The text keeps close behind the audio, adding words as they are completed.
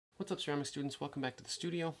What's up, ceramic students? Welcome back to the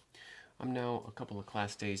studio. I'm now a couple of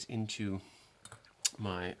class days into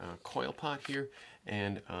my coil pot here,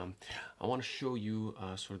 and I want to show you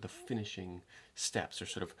sort of the finishing steps, or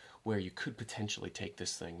sort of where you could potentially take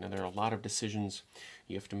this thing. Now, there are a lot of decisions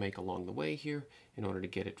you have to make along the way here in order to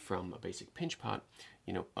get it from a basic pinch pot,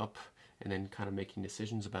 up, and then kind of making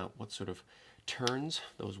decisions about what sort of turns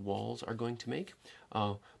those walls are going to make.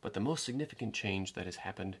 But the most significant change that has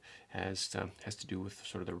happened has to do with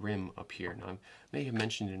sort of the rim up here. Now, I may have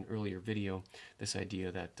mentioned in an earlier video this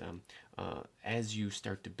idea that as you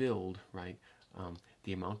start to build, right,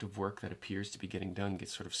 the amount of work that appears to be getting done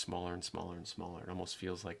gets sort of smaller and smaller and smaller. It almost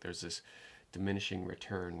feels like there's this diminishing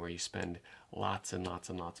return where you spend lots and lots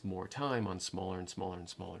and lots more time on smaller and smaller and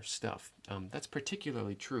smaller stuff. That's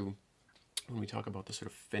particularly true when we talk about the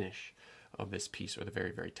sort of finish of this piece, or the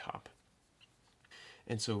very, very top.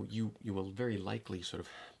 And so you will very likely sort of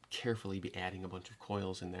carefully be adding a bunch of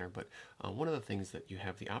coils in there, but one of the things that you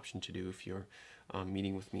have the option to do if you're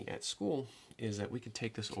meeting with me at school is that we could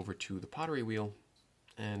take this over to the pottery wheel,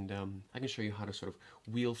 and I can show you how to sort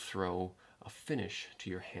of wheel throw a finish to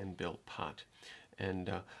your hand-built pot. And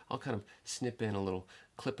I'll kind of snip in a little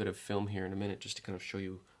clip of film here in a minute just to kind of show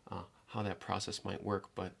you how that process might work.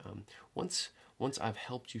 But once I've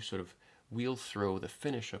helped you sort of wheel throw the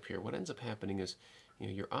finish up here, what ends up happening is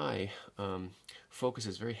your eye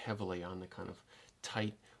focuses very heavily on the kind of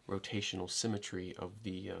tight rotational symmetry of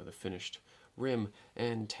the finished rim,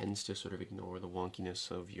 and tends to sort of ignore the wonkiness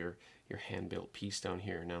of your hand-built piece down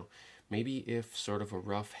here. Now, maybe if sort of a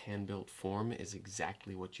rough hand-built form is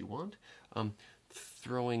exactly what you want,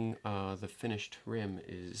 throwing the finished rim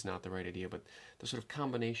is not the right idea, but the sort of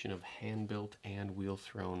combination of hand-built and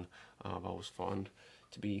wheel-thrown I've always found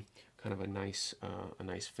to be kind of a nice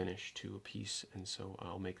finish to a piece, and so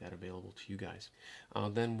I'll make that available to you guys.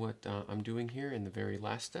 Then what I'm doing here in the very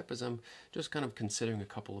last step is I'm just kind of considering a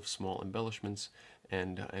couple of small embellishments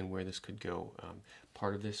and where this could go.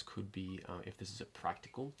 Part of this could be if this is a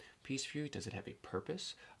practical piece for you, does it have a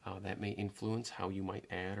purpose? That may influence how you might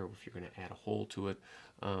add, or if you're going to add a hole to it.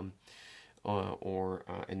 Or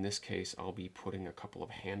in this case, I'll be putting a couple of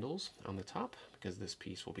handles on the top because this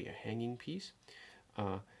piece will be a hanging piece.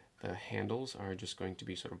 The handles are just going to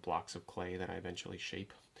be sort of blocks of clay that I eventually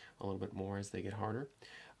shape a little bit more as they get harder.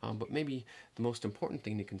 But maybe the most important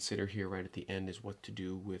thing to consider here right at the end is what to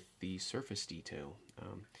do with the surface detail.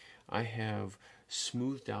 I have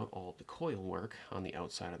smoothed out all the coil work on the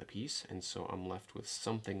outside of the piece, and so I'm left with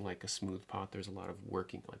something like a smooth pot. There's a lot of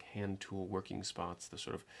working, like hand tool working spots, the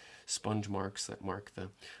sort of sponge marks that mark the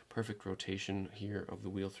perfect rotation here of the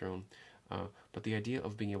wheel thrown. But the idea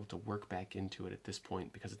of being able to work back into it at this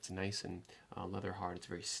point, because it's nice and leather hard, it's a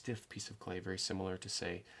very stiff piece of clay, very similar to,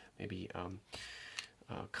 say, maybe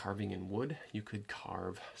carving in wood. You could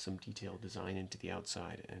carve some detailed design into the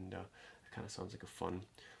outside, and it kind of sounds like a fun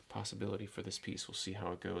possibility for this piece. We'll see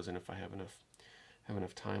how it goes, and if I have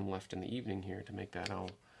enough time left in the evening here to make that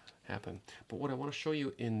all happen. But what I want to show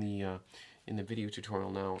you in the video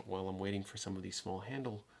tutorial now, while I'm waiting for some of these small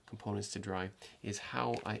handle components to dry, is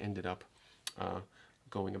how I ended up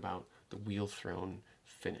going about the wheel thrown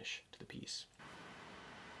finish to the piece.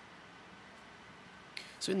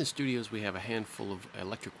 So in the studios we have a handful of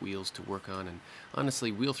electric wheels to work on, and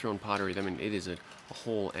honestly, wheel thrown pottery, I mean, it is a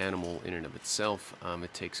whole animal in and of itself.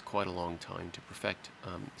 It takes quite a long time to perfect,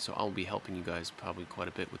 so I'll be helping you guys probably quite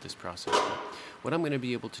a bit with this process. But what I'm going to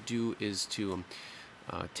be able to do is to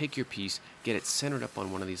take your piece, get it centered up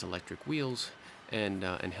on one of these electric wheels, and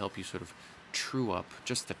help you sort of true up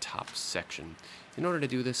just the top section. In order to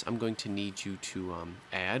do this, I'm going to need you to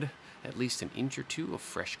add at least 1 inch or 2 of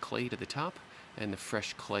fresh clay to the top, and the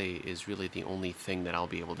fresh clay is really the only thing that I'll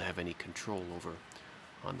be able to have any control over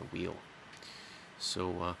on the wheel.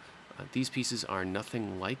 So these pieces are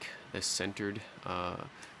nothing like the centered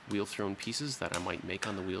wheel thrown pieces that I might make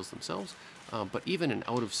on the wheels themselves, but even an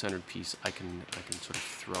out of centered piece I can sort of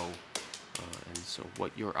throw. And so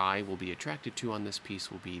what your eye will be attracted to on this piece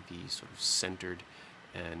will be the sort of centered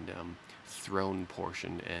and thrown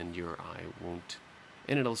portion, and your eye won't,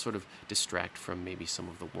 and it'll sort of distract from maybe some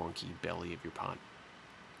of the wonky belly of your pot.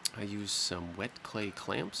 I use some wet clay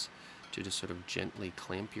clamps to just sort of gently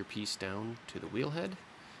clamp your piece down to the wheel head,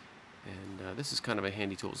 and this is kind of a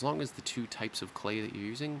handy tool. As long as the two types of clay that you're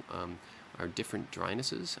using are different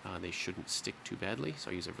drynesses, they shouldn't stick too badly. So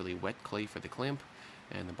I use a really wet clay for the clamp,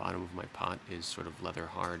 and the bottom of my pot is sort of leather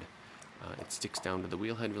hard. It sticks down to the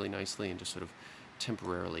wheel head really nicely and just sort of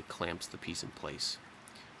temporarily clamps the piece in place.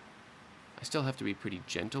 I still have to be pretty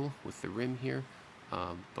gentle with the rim here,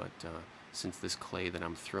 but since this clay that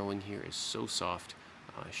I'm throwing here is so soft,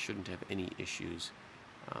 I shouldn't have any issues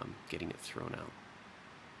getting it thrown out.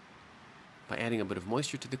 By adding a bit of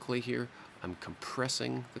moisture to the clay here, I'm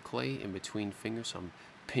compressing the clay in between fingers, so I'm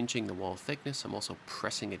pinching the wall thickness. I'm also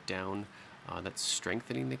pressing it down. That's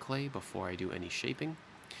strengthening the clay before I do any shaping.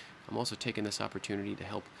 I'm also taking this opportunity to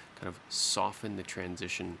help kind of soften the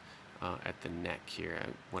transition at the neck here.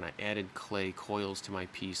 When I added clay coils to my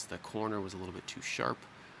piece, the corner was a little bit too sharp.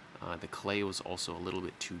 The clay was also a little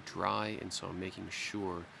bit too dry, and so I'm making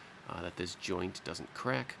sure that this joint doesn't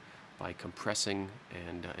crack by compressing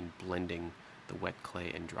and blending the wet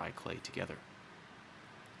clay and dry clay together.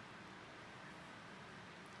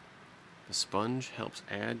 The sponge helps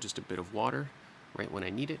add just a bit of water right when I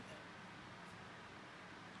need it,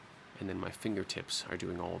 and then my fingertips are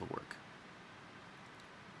doing all the work.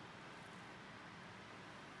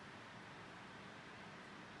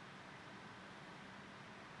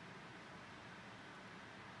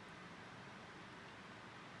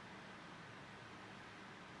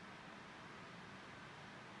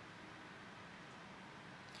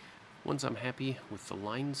 Once I'm happy with the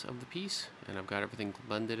lines of the piece and I've got everything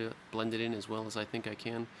blended in as well as I think I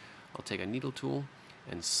can, I'll take a needle tool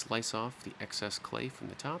and slice off the excess clay from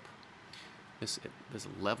the top. This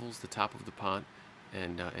levels the top of the pot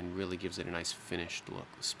and really gives it a nice finished look.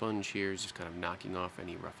 The sponge here is just kind of knocking off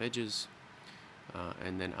any rough edges,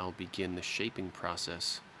 and then I'll begin the shaping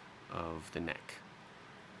process of the neck.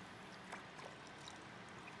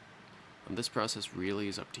 This process really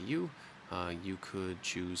is up to you. You could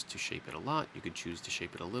choose to shape it a lot, you could choose to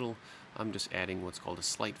shape it a little. I'm just adding what's called a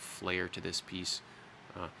slight flair to this piece.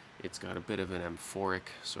 It's got a bit of an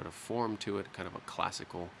amphoric sort of form to it, kind of a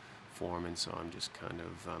classical form, and so I'm just kind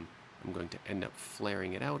of, I'm going to end up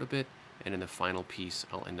flaring it out a bit, and in the final piece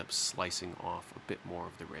I'll end up slicing off a bit more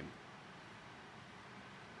of the rim.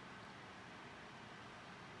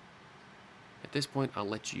 At this point I'll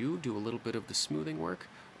let you do a little bit of the smoothing work.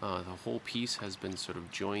 The whole piece has been sort of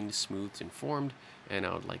joined, smoothed, and formed, and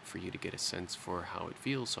I would like for you to get a sense for how it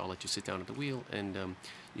feels, so I'll let you sit down at the wheel, and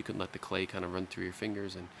you can let the clay kind of run through your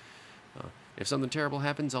fingers, and if something terrible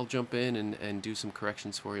happens, I'll jump in and do some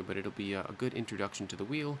corrections for you, but it'll be a good introduction to the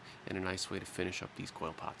wheel and a nice way to finish up these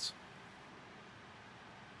coil pots.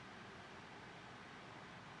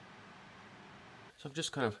 So I've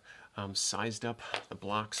just kind of sized up the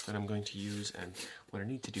blocks that I'm going to use, and what I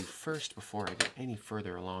need to do first before I get any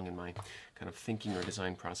further along in my kind of thinking or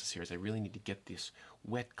design process here is I really need to get this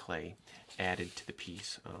wet clay added to the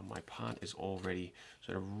piece. My pot is already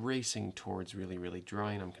sort of racing towards really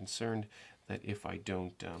dry, and I'm concerned that if I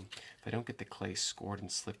don't get the clay scored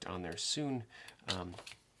and slicked on there soon,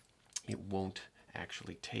 it won't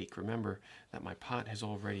actually take. Remember that my pot has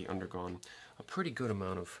already undergone a pretty good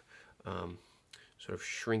amount of sort of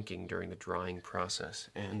shrinking during the drying process,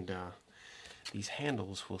 and these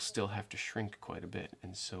handles will still have to shrink quite a bit,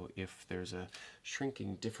 and so if there's a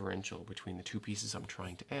shrinking differential between the two pieces I'm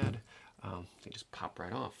trying to add, they just pop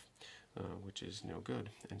right off, which is no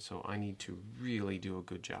good. And so I need to really do a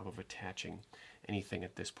good job of attaching anything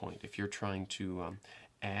at this point. If you're trying to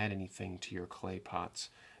add anything to your clay pots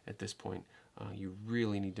at this point, you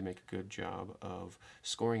really need to make a good job of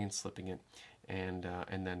scoring and slipping it, and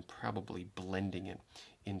then probably blending it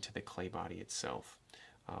into the clay body itself.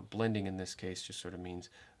 Blending in this case just sort of means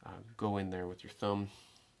go in there with your thumb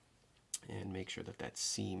and make sure that that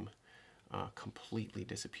seam completely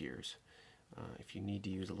disappears. If you need to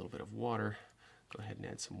use a little bit of water, go ahead and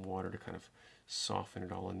add some water to kind of soften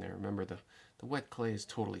it all in there. Remember, the wet clay is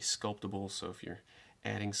totally sculptable, so if you're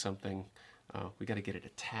adding something, we got to get it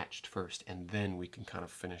attached first, and then we can kind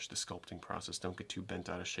of finish the sculpting process. Don't get too bent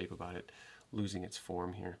out of shape about it losing its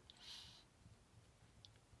form here.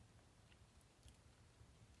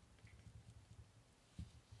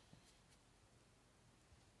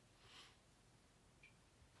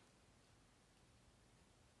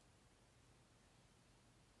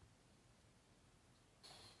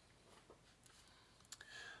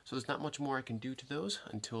 So there's not much more I can do to those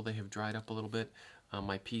until they have dried up a little bit.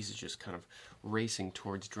 My piece is just kind of racing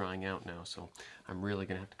towards drying out now, so I'm really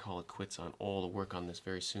going to have to call it quits on all the work on this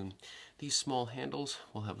very soon. These small handles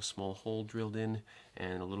will have a small hole drilled in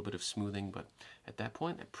and a little bit of smoothing, but at that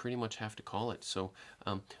point I pretty much have to call it. So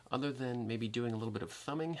other than maybe doing a little bit of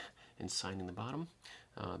thumbing and signing the bottom,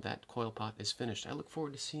 that coil pot is finished. I look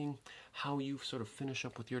forward to seeing how you sort of finish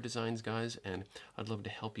up with your designs, guys, and I'd love to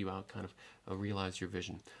help you out, kind of realize your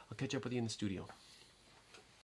vision. I'll catch up with you in the studio.